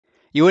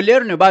You will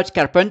learn about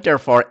Karpenter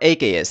for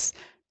AKS.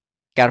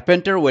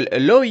 Karpenter will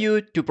allow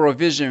you to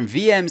provision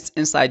VMs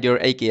inside your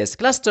AKS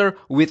cluster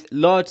with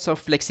lots of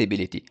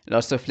flexibility.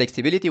 Lots of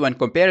flexibility when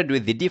compared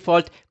with the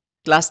default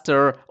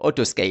cluster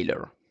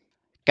autoscaler.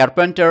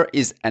 Karpenter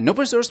is an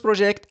open source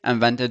project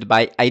invented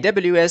by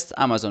AWS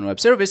Amazon Web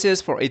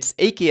Services for its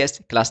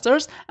AKS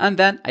clusters, and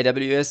then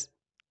AWS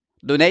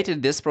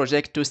donated this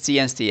project to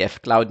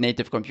CNCF, Cloud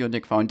Native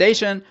Computing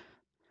Foundation.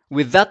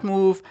 With that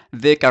move,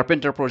 the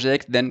Karpenter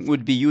project then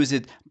would be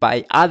used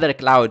by other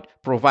cloud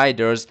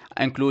providers,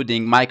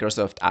 including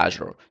Microsoft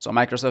Azure. So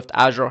Microsoft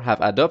Azure have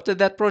adopted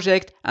that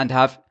project and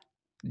have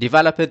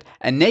developed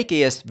an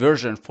AKS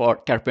version for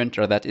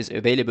Karpenter that is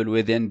available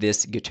within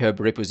this GitHub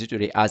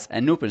repository as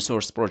an open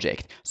source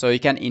project. So you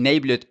can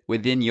enable it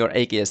within your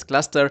AKS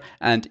cluster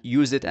and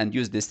use it and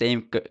use the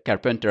same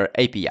Karpenter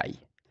API.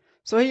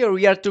 So here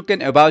we are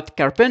talking about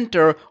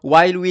Karpenter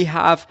while we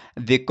have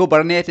the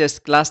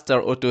Kubernetes cluster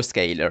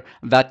autoscaler.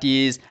 That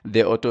is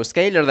the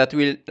autoscaler that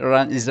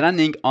is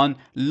running on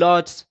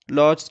lots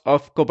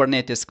of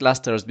Kubernetes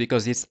clusters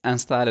because it's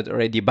installed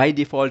already by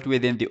default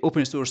within the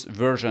open source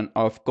version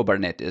of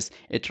Kubernetes.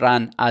 It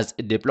runs as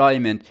a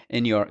deployment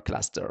in your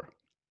cluster.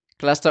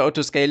 Cluster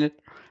autoscaler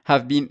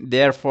have been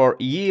there for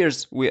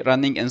years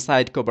running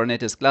inside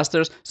Kubernetes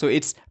clusters, so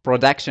it's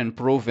production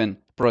proven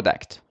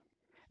product.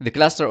 The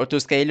cluster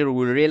autoscaler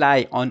will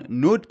rely on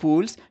node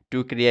pools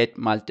to create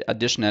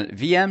additional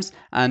VMs,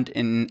 and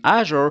in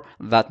Azure,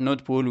 that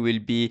node pool will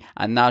be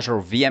an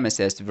Azure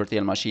VMSS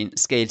virtual machine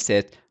scale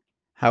set.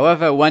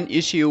 However, one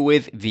issue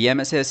with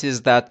VMSS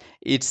is that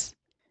it's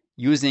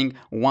using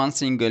one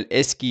single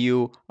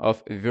SKU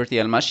of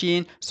virtual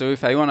machine. So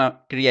if I want to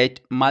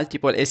create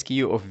multiple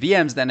SKU of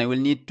VMs, then I will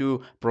need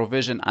to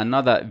provision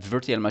another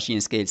virtual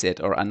machine scale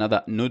set or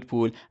another node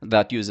pool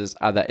that uses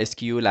other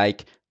SKU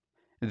like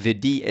the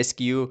D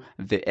SKU,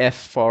 the F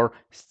for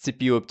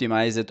CPU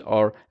optimized,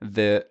 or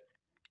the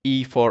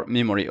E for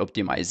memory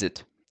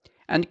optimized.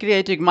 And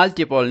creating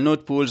multiple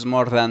node pools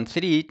more than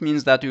 3, it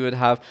means that we would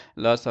have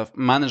lots of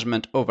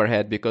management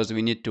overhead because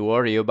we need to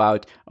worry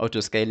about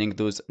autoscaling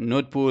those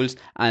node pools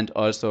and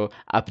also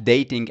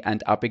updating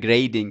and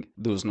upgrading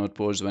those node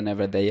pools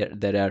whenever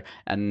there are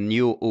a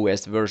new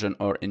OS version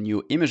or a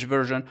new image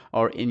version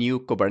or a new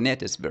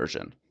Kubernetes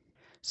version.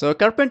 So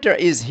Karpenter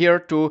is here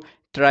to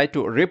try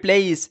to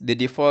replace the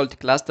default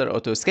cluster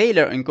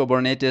autoscaler in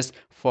Kubernetes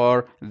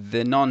for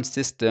the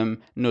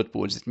non-system node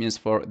pools. It means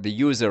for the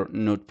user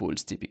node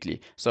pools typically.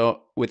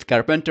 So with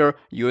Karpenter,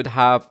 you would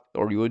have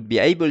or you would be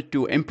able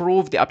to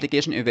improve the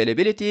application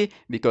availability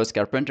because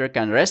Karpenter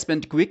can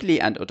respond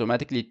quickly and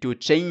automatically to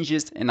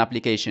changes in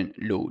application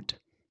load.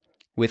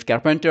 With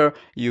Karpenter,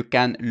 you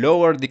can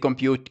lower the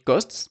compute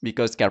costs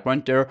because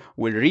Karpenter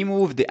will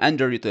remove the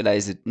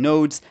underutilized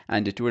nodes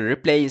and it will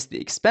replace the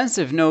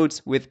expensive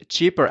nodes with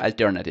cheaper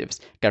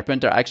alternatives.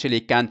 Karpenter actually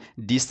can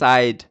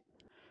decide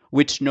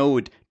which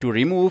node to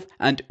remove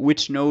and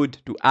which node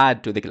to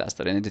add to the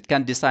cluster. And it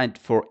can decide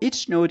for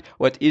each node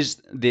what is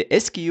the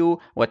SKU,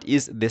 what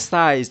is the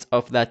size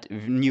of that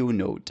new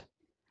node.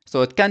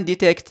 So it can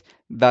detect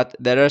that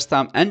there are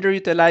some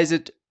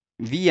underutilized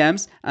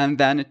VMs, and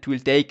then it will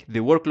take the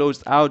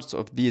workloads out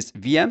of these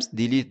VMs,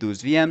 delete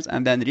those VMs,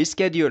 and then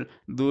reschedule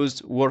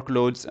those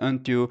workloads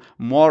into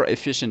more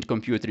efficient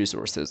compute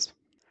resources.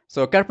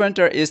 So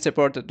Karpenter is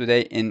supported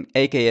today in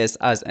AKS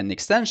as an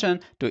extension.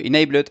 To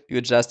enable it,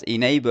 you just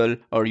enable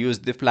or use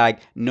the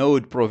flag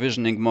node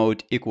provisioning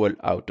mode equal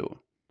auto.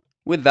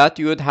 With that,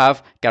 you would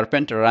have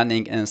Karpenter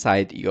running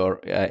inside your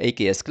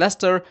AKS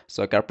cluster.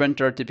 So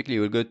Karpenter typically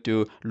will go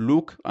to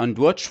look and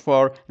watch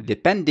for the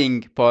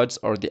pending pods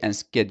or the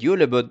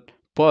unschedulable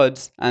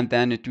pods, and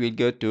then it will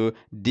go to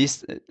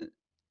this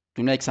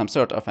to make some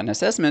sort of an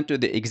assessment to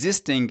the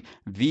existing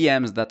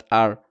VMs that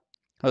are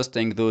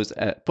hosting those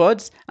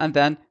pods, and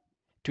then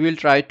it will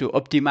try to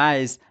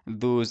optimize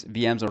those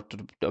VMs or to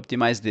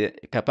optimize the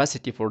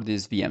capacity for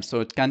these VMs. So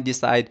it can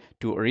decide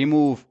to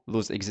remove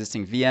those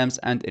existing VMs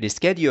and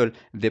reschedule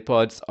the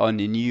pods on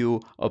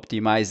new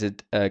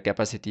optimized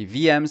capacity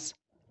VMs,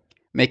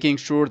 making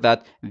sure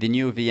that the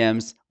new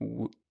VMs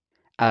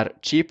are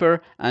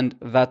cheaper and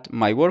that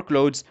my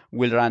workloads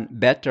will run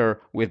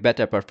better with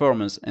better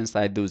performance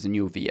inside those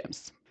new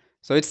VMs.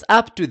 So it's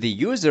up to the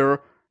user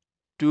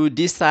to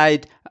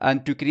decide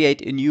and to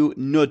create a new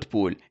node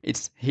pool.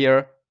 It's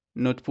here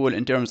node pool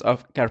in terms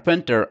of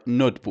Karpenter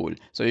node pool.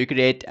 So you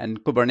create a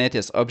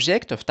Kubernetes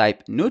object of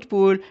type node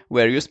pool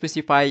where you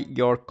specify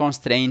your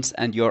constraints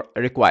and your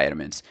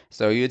requirements.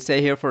 So you'd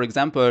say here, for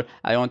example,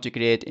 I want to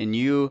create a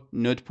new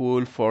node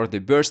pool for the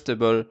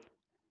burstable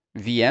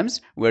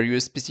VMs where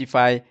you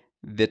specify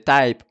the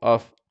type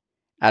of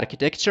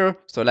architecture.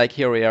 So like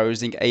here we are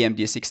using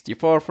AMD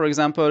 64, for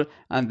example,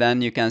 and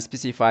then you can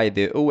specify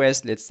the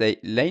OS, let's say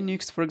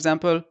Linux, for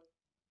example,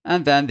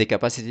 and then the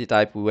capacity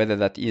type, whether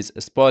that is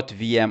a spot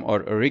VM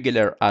or a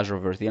regular Azure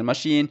virtual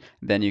machine.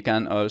 Then you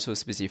can also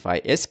specify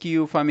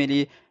SKU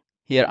family.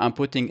 Here I'm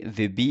putting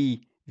the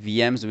B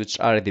VMs, which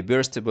are the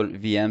burstable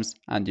VMs,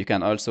 and you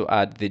can also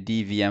add the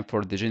D VM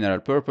for the general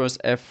purpose,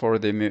 F for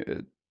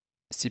the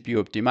CPU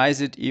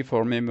optimized, E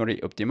for memory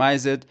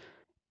optimized,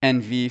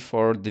 NV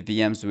for the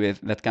VMs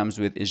that comes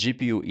with a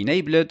GPU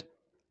enabled.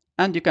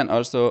 And you can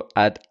also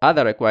add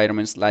other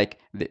requirements like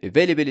the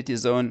availability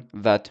zone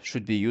that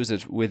should be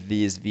used with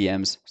these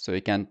VMs. So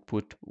you can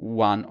put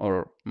one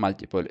or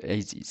multiple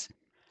AZs.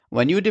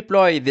 When you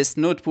deploy this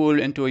node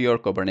pool into your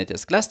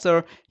Kubernetes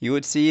cluster, you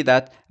would see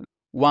that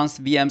once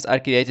VMs are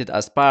created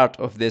as part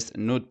of this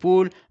node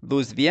pool,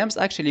 those VMs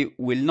actually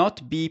will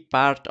not be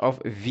part of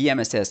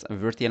VMSS, a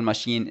virtual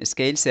machine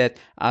scale set,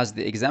 as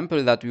the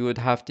example that we would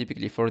have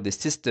typically for the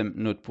system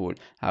node pool.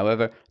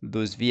 However,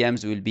 those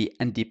VMs will be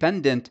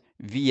independent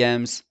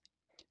VMs.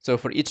 So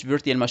for each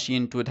virtual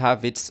machine, it would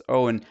have its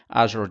own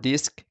Azure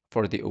disk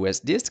for the OS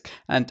disk,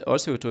 and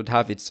also it would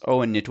have its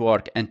own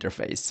network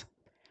interface.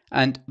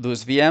 And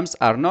those VMs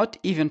are not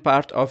even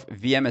part of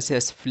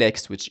VMSS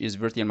Flex, which is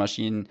virtual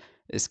machine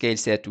scale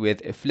set with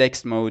a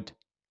flex mode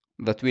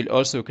that will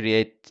also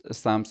create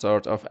some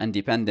sort of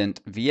independent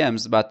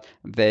VMs, but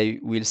they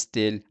will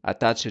still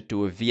attach it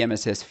to a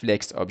VMSS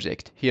Flex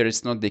object. Here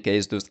it's not the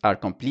case. Those are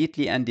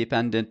completely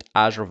independent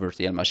Azure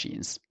virtual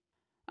machines.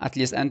 At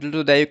least until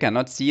today, you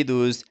cannot see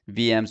those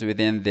VMs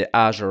within the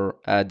Azure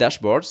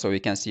dashboard. So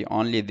we can see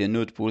only the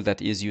node pool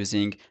that is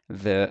using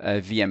the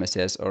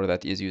VMSS or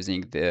that is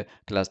using the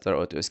cluster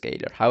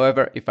autoscaler.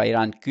 However, if I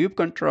run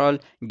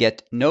kubectl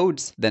get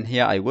nodes, then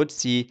here I would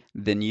see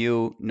the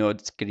new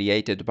nodes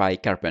created by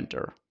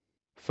Karpenter.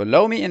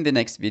 Follow me in the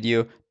next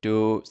video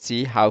to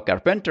see how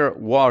Karpenter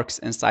works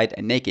inside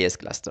an AKS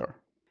cluster.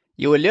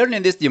 You will learn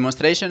in this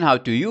demonstration how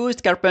to use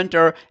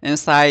Karpenter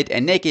inside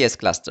an AKS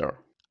cluster.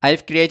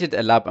 I've created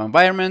a lab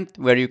environment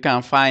where you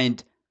can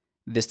find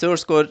the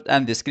source code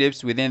and the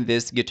scripts within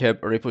this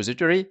GitHub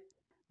repository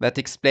that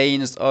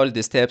explains all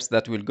the steps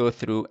that we'll go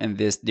through in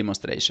this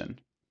demonstration.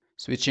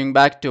 Switching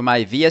back to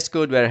my VS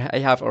Code where I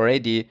have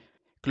already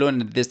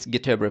cloned this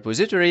GitHub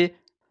repository,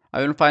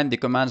 I will find the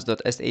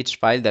commands.sh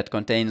file that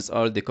contains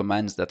all the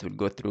commands that we'll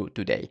go through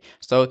today.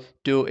 So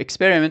to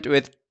experiment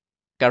with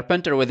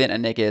Karpenter within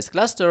an AKS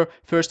cluster,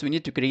 first we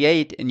need to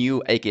create a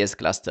new AKS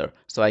cluster.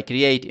 So I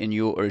create a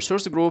new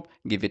resource group,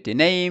 give it a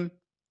name,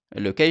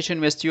 a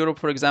location West Europe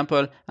for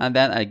example, and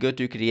then I go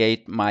to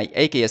create my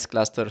AKS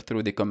cluster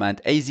through the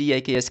command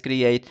AKS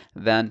create,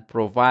 then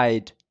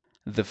provide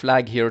the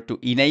flag here to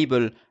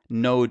enable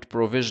node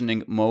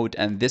provisioning mode,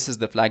 and this is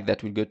the flag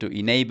that will go to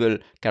enable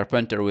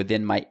Karpenter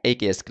within my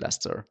AKS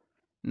cluster.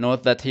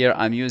 Note that here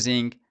I'm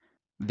using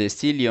the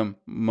Cilium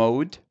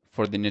mode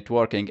for the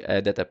networking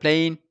data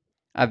plane.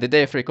 At the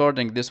day of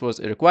recording, this was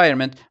a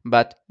requirement,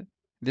 but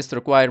this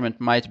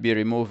requirement might be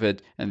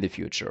removed in the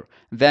future.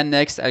 Then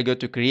next, I go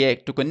to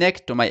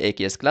connect to my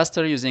AKS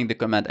cluster using the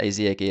command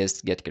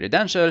AKS get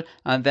credential,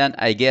 and then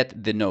I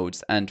get the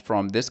nodes. And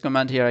from this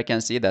command here, I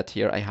can see that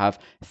here I have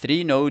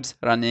 3 nodes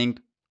running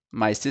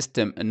my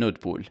system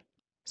node pool.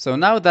 So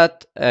now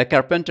that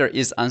Karpenter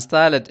is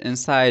installed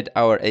inside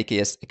our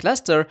AKS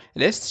cluster,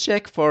 let's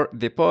check for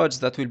the pods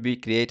that will be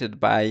created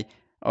by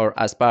or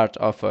as part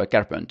of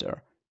Karpenter.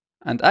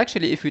 And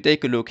actually, if we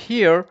take a look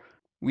here,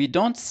 we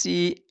don't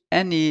see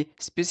any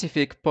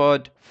specific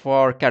pod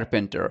for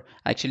Karpenter.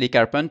 Actually,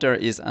 Karpenter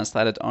is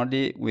installed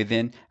only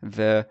within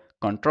the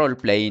control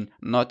plane,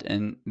 not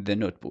in the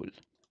node pool.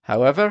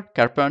 However,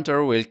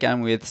 Karpenter will come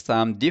with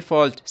some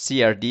default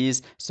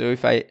CRDs. So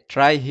if I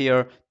try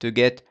here to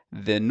get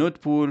the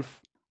node pool,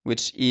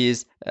 which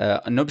is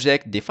an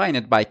object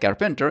defined by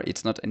Karpenter,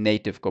 it's not a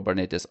native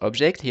Kubernetes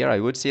object. Here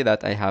I would see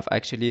that I have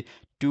actually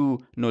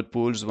 2 node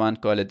pools, one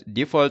called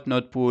default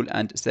node pool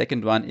and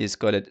second one is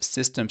called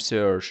system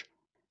surge.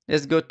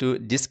 Let's go to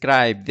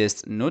describe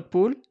this node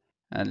pool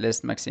and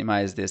let's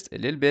maximize this a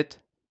little bit.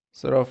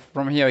 So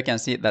from here we can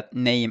see that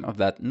name of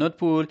that node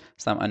pool,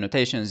 some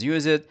annotations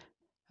use it,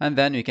 and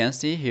then you can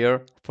see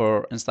here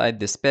for inside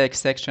the spec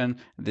section,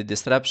 the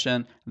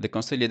disruption, the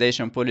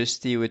consolidation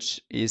policy, which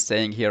is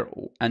saying here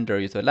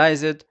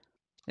underutilized,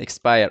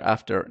 expire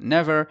after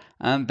never,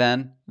 and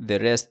then the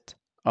rest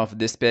of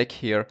the spec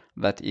here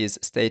that is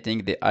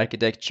stating the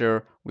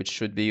architecture, which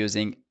should be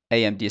using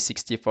AMD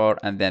 64,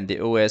 and then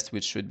the OS,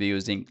 which should be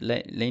using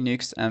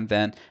Linux, and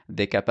then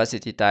the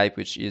capacity type,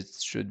 which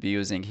should be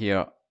using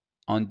here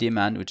on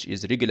demand, which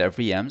is regular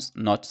VMs,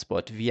 not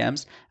spot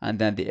VMs, and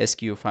then the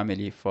SQ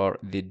family for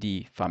the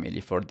D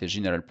family for the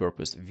general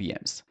purpose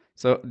VMs.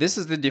 So this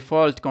is the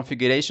default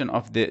configuration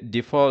of the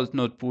default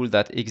node pool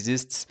that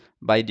exists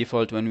by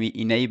default when we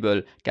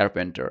enable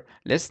Karpenter.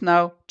 Let's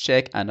now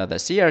check another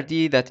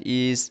CRD that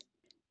is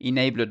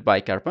enabled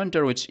by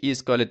Karpenter, which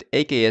is called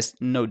AKS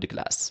node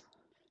class.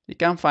 You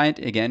can find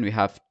again we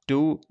have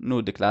 2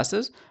 node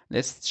classes.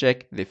 Let's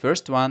check the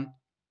first one.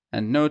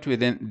 And note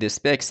within the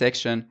spec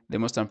section, the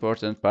most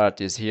important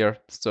part is here.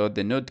 So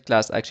the node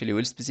class actually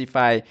will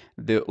specify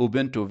the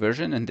Ubuntu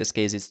version. In this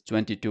case, it's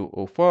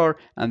 2204.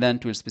 And then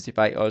it will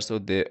specify also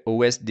the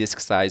OS disk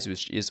size,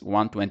 which is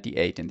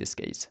 128 in this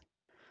case.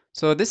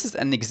 So this is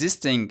an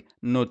existing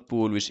node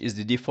pool, which is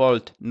the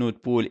default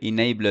node pool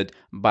enabled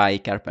by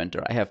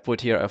Karpenter. I have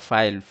put here a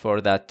file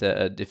for that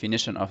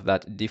definition of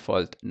that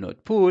default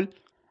node pool.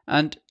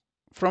 And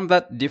from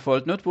that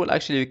default node pool,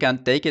 actually we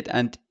can take it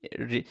and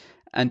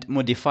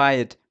modify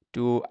it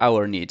to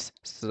our needs.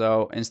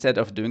 So instead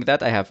of doing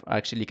that, I have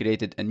actually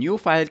created a new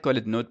file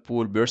called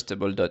nodepool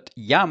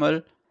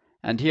burstable.yaml,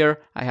 and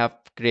here I have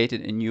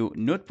created a new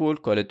node pool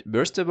called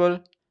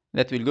burstable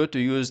that will go to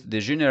use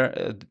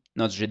the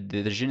not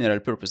the general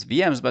purpose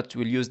VMs, but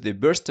will use the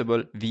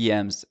burstable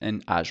VMs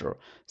in Azure.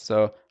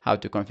 So how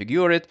to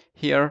configure it?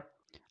 Here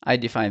I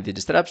define the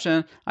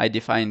disruption, I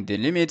define the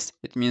limits.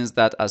 It means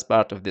that as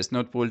part of this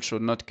node pool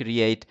should not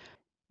create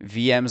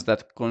VMs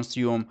that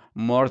consume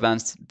more than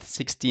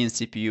 16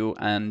 CPU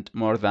and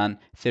more than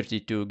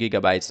 32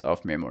 gigabytes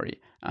of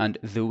memory. And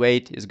the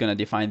weight is going to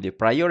define the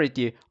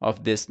priority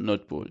of this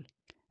node pool.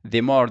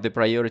 The more the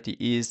priority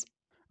is,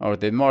 or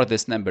the more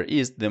this number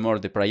is, the more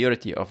the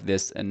priority of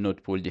this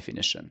node pool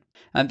definition.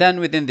 And then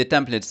within the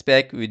template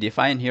spec, we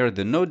define here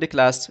the node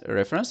class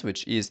reference,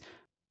 which is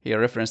here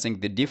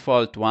referencing the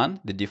default one.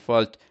 The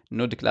default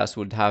node class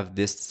would have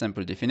this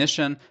simple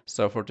definition.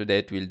 So for today,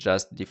 it will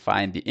just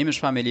define the image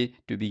family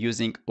to be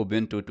using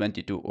Ubuntu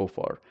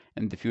 22.04.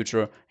 In the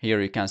future,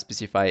 here you can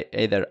specify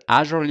either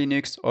Azure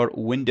Linux or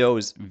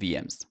Windows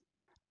VMs.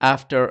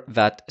 After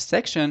that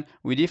section,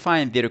 we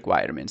define the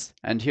requirements,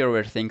 and here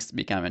where things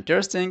become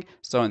interesting.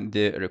 So in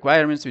the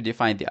requirements, we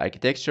define the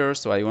architecture.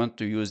 So I want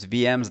to use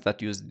VMs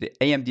that use the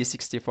AMD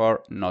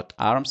 64, not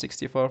ARM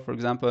 64, for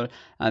example.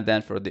 And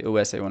then for the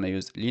OS, I want to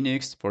use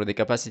Linux. For the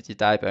capacity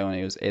type, I want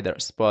to use either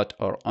spot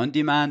or on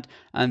demand.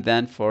 And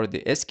then for the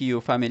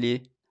SKU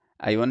family,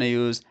 I want to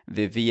use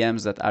the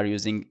VMs that are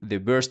using the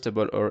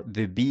burstable or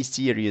the B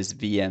series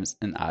VMs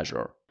in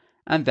Azure.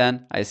 And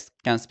then I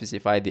can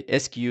specify the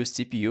SKU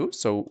CPU.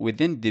 So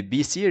within the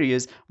B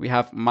series, we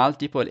have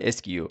multiple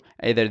SKU,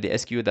 either the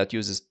SKU that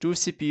uses 2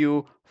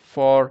 CPU,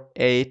 4,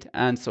 8,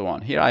 and so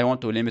on. Here I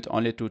want to limit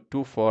only to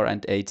 2, 4,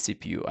 and 8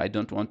 CPU. I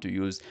don't want to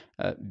use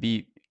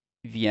B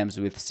VMs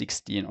with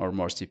 16 or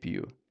more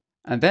CPU.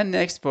 And then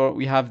next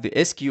we have the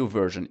SKU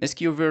version.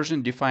 SKU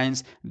version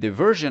defines the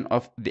version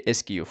of the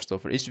SKU. So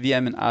for each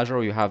VM in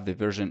Azure, you have the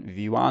version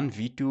V1,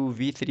 V2,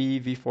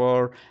 V3,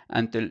 V4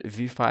 until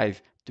V5.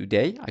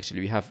 Today, actually,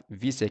 we have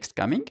V6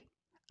 coming.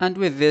 And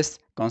with this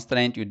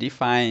constraint, you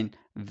define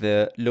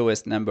the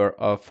lowest number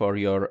for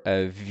your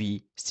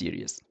V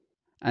series.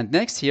 And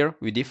next here,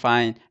 we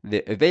define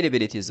the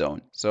availability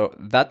zone. So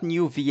that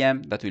new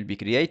VM that will be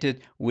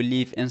created will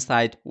live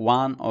inside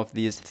one of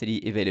these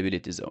 3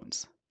 availability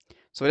zones.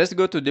 So let's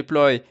go to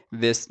deploy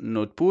this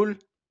node pool.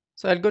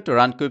 So I'll go to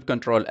run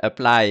kubectl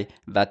apply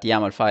that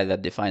YAML file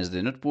that defines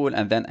the node pool,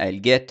 and then I'll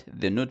get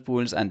the node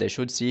pools, and I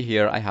should see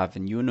here I have a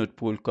new node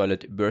pool called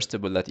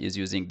burstable that is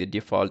using the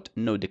default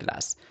node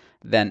class.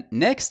 Then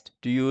next,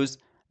 to use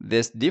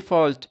this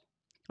default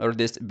or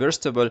this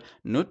burstable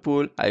node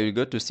pool, I will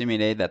go to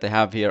simulate that I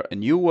have here a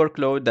new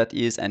workload that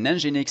is an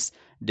Nginx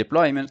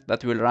deployment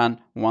that will run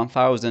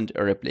 1000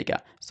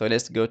 replica. So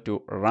let's go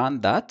to run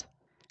that.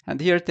 And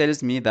here it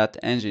tells me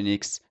that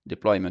Nginx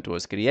deployment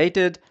was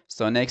created.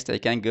 So next I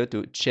can go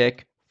to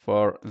check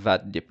for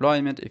that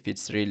deployment if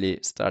it's really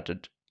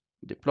started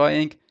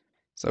deploying.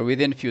 So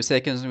within a few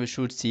seconds, we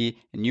should see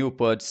new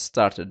pods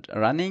started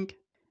running.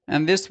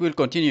 And this will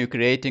continue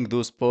creating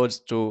those pods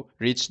to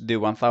reach the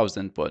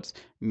 1000 pods.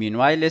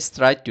 Meanwhile, let's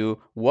try to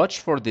watch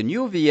for the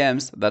new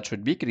VMs that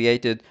should be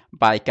created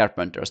by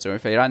Karpenter. So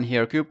if I run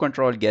here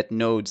kubectl get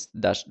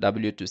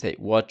nodes-w to say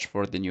watch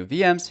for the new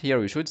VMs, here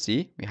we should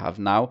see we have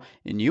now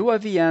a new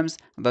VMs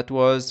that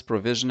was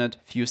provisioned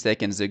a few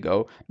seconds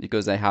ago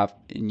because I have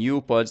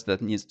new pods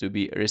that needs to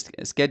be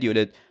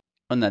scheduled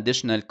on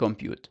additional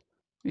compute.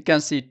 We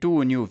can see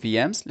 2 new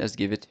VMs. Let's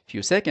give it a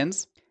few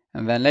seconds.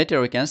 And then later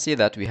we can see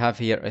that we have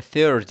here a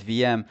 3rd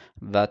VM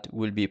that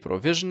will be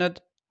provisioned.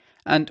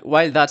 And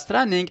while that's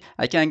running,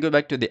 I can go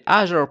back to the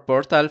Azure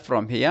portal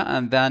from here,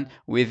 and then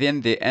within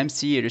the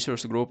MC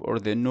resource group or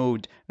the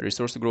node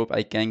resource group,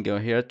 I can go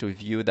here to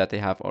view that I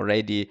have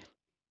already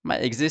my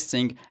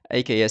existing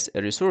AKS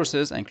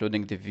resources,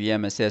 including the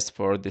VMSS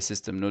for the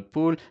system node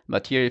pool.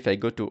 But here, if I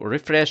go to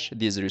refresh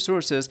these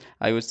resources,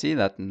 I will see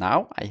that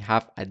now I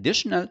have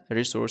additional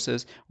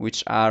resources,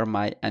 which are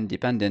my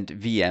independent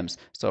VMs.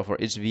 So for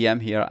each VM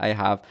here, I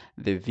have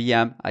the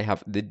VM, I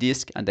have the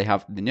disk, and I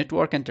have the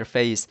network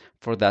interface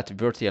for that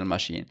virtual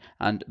machine.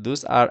 And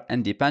those are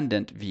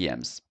independent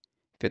VMs.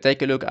 If you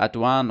take a look at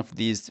one of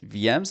these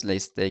VMs,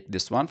 let's take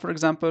this one, for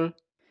example.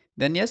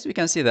 Then yes, we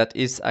can see that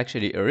it's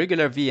actually a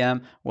regular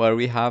VM where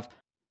we have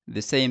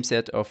the same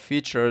set of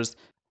features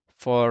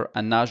for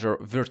an Azure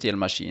virtual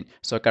machine.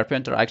 So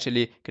Karpenter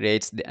actually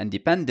creates the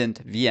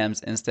independent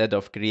VMs instead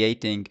of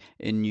creating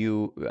a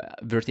new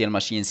virtual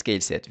machine scale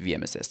set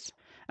VMSS.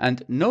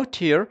 And note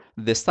here,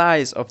 the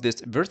size of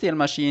this virtual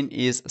machine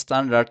is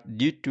standard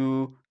due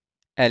to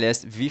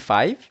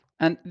LSV5.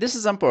 And this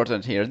is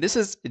important here. This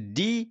is a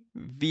D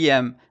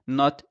VM,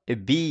 not a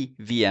B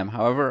VM.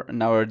 However,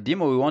 in our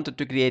demo, we wanted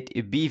to create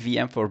a B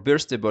VM for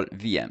burstable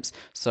VMs.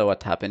 So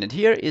what happened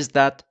here is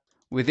that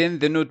within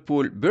the node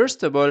pool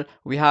burstable,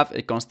 we have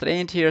a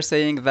constraint here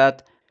saying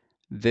that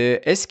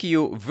the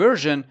SKU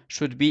version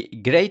should be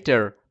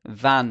greater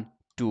than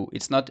v2.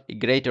 It's not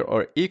greater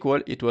or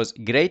equal, it was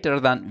greater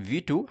than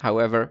v2.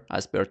 However,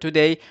 as per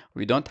today,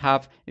 we don't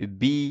have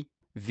b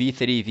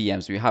v3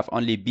 VMs. We have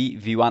only b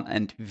v1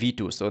 and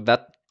v2. So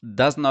that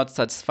does not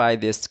satisfy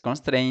this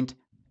constraint.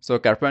 So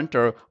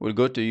Karpenter will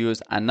go to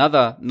use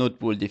another node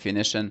pool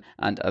definition,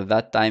 and at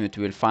that time it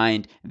will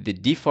find the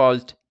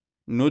default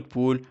node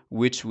pool,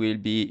 which will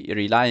be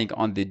relying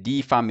on the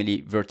D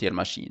family virtual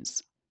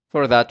machines.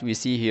 For that, we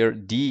see here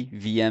D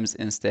VMs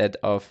instead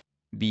of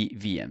B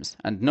VMs.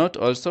 And note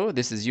also,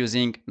 this is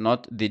using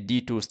not the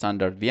D2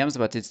 standard VMs,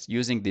 but it's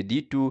using the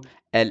D2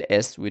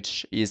 LS,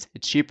 which is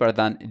cheaper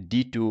than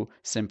D2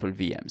 simple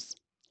VMs.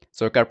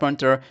 So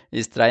Karpenter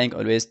is trying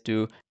always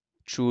to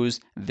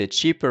choose the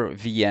cheaper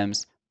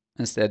VMs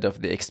instead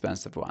of the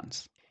expensive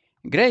ones.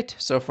 Great.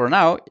 So for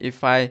now,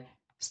 if I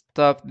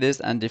stop this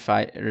and if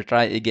I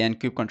retry again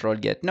kube control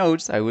get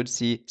nodes, I would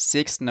see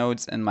 6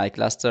 nodes in my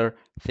cluster,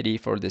 3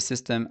 for the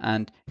system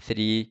and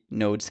 3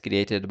 nodes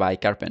created by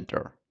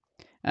Karpenter.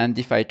 And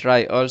if I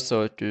try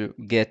also to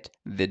get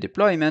the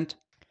deployment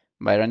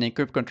by running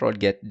kube control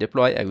get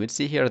deploy, I would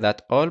see here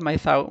that all my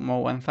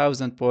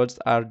 1000 pods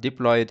are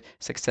deployed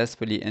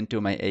successfully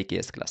into my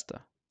AKS cluster.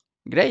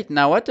 Great.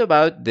 Now what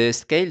about the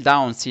scale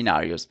down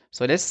scenarios?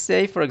 So let's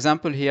say, for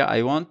example, here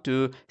I want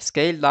to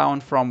scale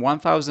down from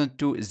 1000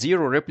 to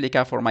 0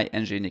 replica for my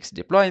Nginx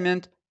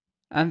deployment.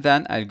 And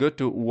then I'll go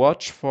to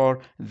watch for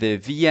the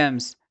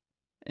VMs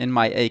in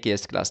my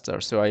AKS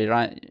cluster. So I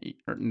run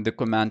the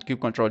command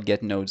kubecontrol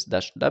get nodes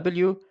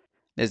 -w.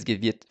 Let's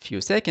give it a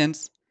few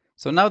seconds.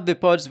 So now the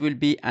pods will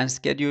be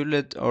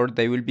unscheduled, or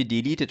they will be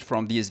deleted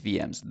from these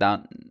VMs.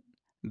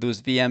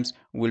 Those VMs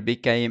will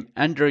become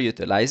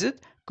underutilized.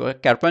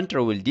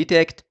 Karpenter will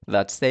detect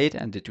that state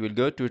and it will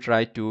go to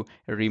try to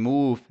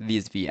remove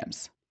these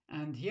VMs.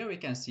 And here we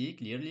can see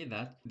clearly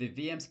that the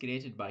VMs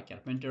created by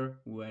Karpenter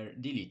were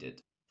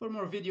deleted. For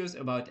more videos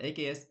about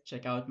AKS,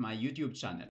 check out my YouTube channel.